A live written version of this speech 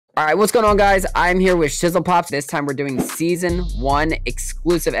All right, what's going on, guys? I'm here with Shizzle Pops. This time we're doing Season 1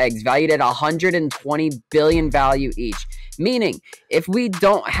 exclusive eggs valued at 120 billion value each. Meaning, if we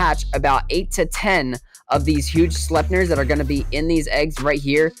don't hatch about 8 to 10 of these huge Sleipnirs that are going to be in these eggs right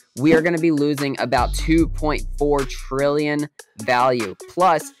here, we are going to be losing about 2.4 trillion value.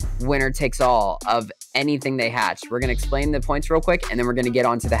 Plus, winner takes all of anything they hatch. We're going to explain the points real quick, and then we're going to get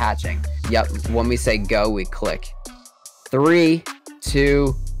on to the hatching. Yep, when we say go, we click. 3,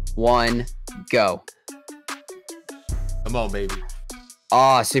 2, 1, go. Come on, baby.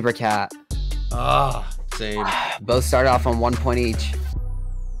 Oh, Super Cat. Ah, same. Both start off on 1 point each.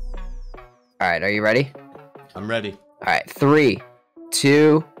 All right, are you ready? I'm ready. All right, 3,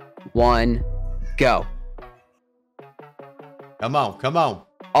 2, 1, go. Come on, come on.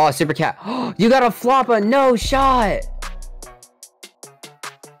 Oh, Super Cat. You got a floppa. No shot.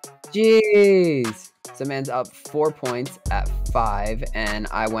 Jeez. So man's up 4 points at 5, and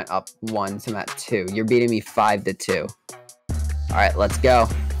I went up 1, so I'm at 2. You're beating me 5 to 2. All right, let's go.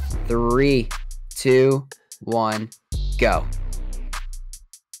 3, 2, 1, go.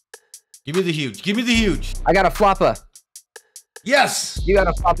 Give me the huge. Give me the huge. I got a floppa. Yes. You got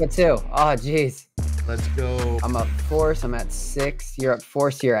a floppa too. Oh, jeez. Let's go. I'm up 4, so I'm at 6. You're up 4,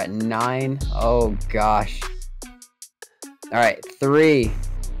 so you're at 9. Oh, gosh. All right, 3,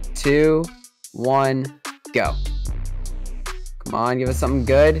 2, 1, go. Come on, give us something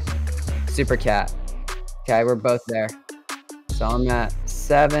good. Super Cat. Okay, we're both there. So I'm at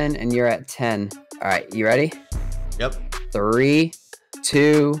 7, and you're at 10. All right, you ready? Yep. 3,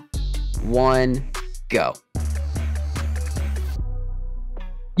 2, 1, go.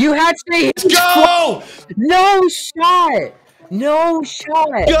 You hatched me. Let's go. No shot. No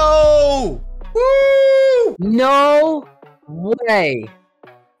shot. Go. Woo. No way.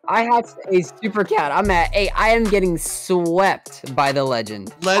 I hatched a Super Cat. I'm at 8. I am getting swept by the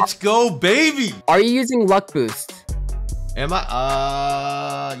legend. Let's go, baby. Are you using luck boost? Am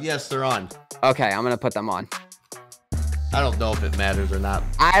I? Yes, they're on. Okay, I'm gonna put them on. I don't know if it matters or not.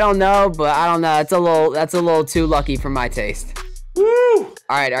 I don't know, but I don't know. That's a little too lucky for my taste. Woo. All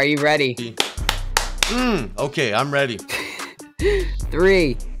right, are you ready? Okay, I'm ready.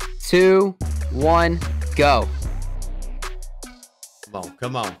 3, 2, 1, go. Come on,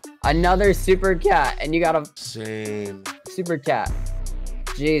 come on. Another Super Cat, and you got a Same. Super Cat.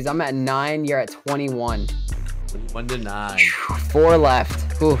 Jeez, I'm at 9. You're at 21. 21 to 9. 4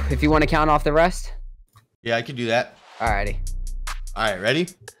 left. Whew, if you want to count off the rest. Yeah, I can do that. Alrighty. All right, ready?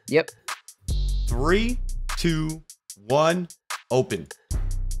 Yep. 3, 2, 1, open.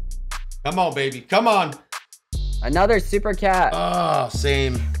 Come on, baby. Come on. Another Super Cat. Oh,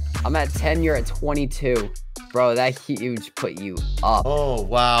 same. I'm at 10. You're at 22. Bro, that huge put you up. Oh,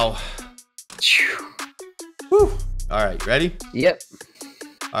 wow. Whew. All right, ready? Yep.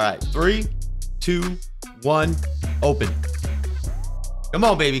 All right, 3, 2, 1, open. Come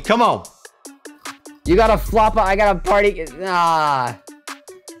on, baby. Come on. You got a floppa. I got a party. Ah.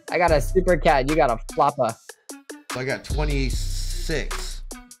 I got a Super Cat. You got a floppa. So I got 26.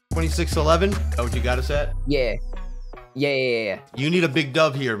 26-11. Oh, what you got us at? Yeah. Yeah. You need a big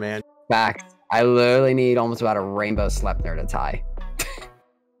dove here, man. Back. I literally need almost about a rainbow Sleipnir to tie.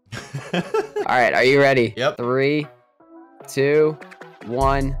 All right, are you ready? Yep. 3, 2,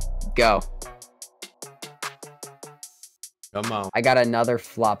 1, go. Come on. I got another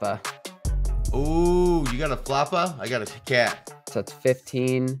floppa. Ooh, you got a floppa? I got a cat. So it's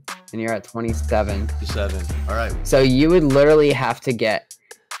 15, and you're at 27. 7. All right. So you would literally have to get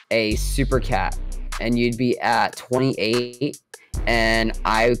a Super Cat, and you'd be at 28, and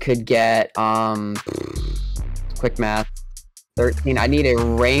I could get, quick math, 13. I need a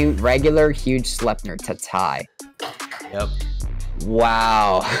regular huge Sleipnir to tie. Yep.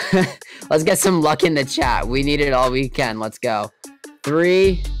 Wow. Let's get some luck in the chat. We need it all weekend. Let's go.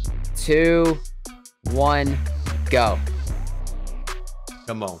 3, 2, 1, go.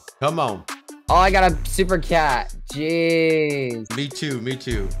 Come on. Come on. Oh, I got a Super Cat. Jeez. Me too. Me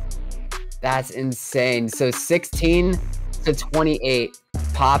too. That's insane. So 16 to 28.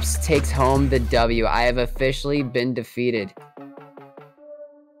 Pops takes home the W. I have officially been defeated.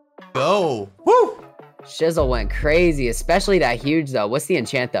 Go. Woo. Shizzle went crazy, especially that huge though. What's the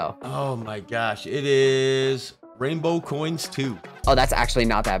enchant though? Oh my gosh. It is Rainbow Coins 2. Oh, that's actually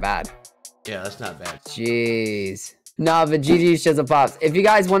not that bad. Yeah, that's not bad. Jeez. Nah, but GG Shizzle Pops. If you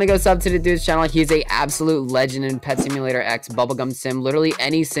guys want to go sub to the dude's channel, he's a absolute legend in Pet Simulator X, Bubblegum Sim. Literally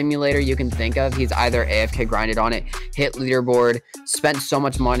any simulator you can think of, he's either AFK grinded on it, hit leaderboard, spent so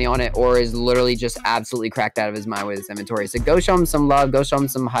much money on it, or is literally just absolutely cracked out of his mind with his inventory. So go show him some love, go show him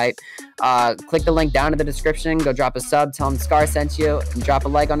some hype. Click the link down in the description, go drop a sub, tell him Scar sent you, and drop a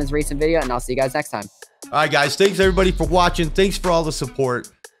like on his recent video, and I'll see you guys next time. All right, guys. Thanks, everybody, for watching. Thanks for all the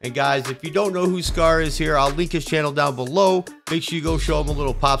support. And guys, if you don't know who Scar is here, I'll link his channel down below. Make sure you go show him a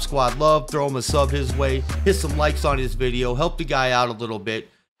little Pop Squad love, throw him a sub his way, hit some likes on his video, help the guy out a little bit.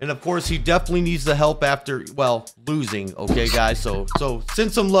 And of course, he definitely needs the help after, well, losing, okay, guys? So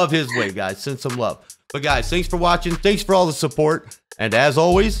send some love his way, guys. Send some love. But guys, thanks for watching. Thanks for all the support. And as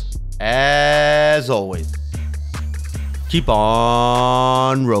always, keep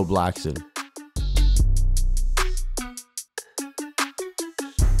on Robloxing.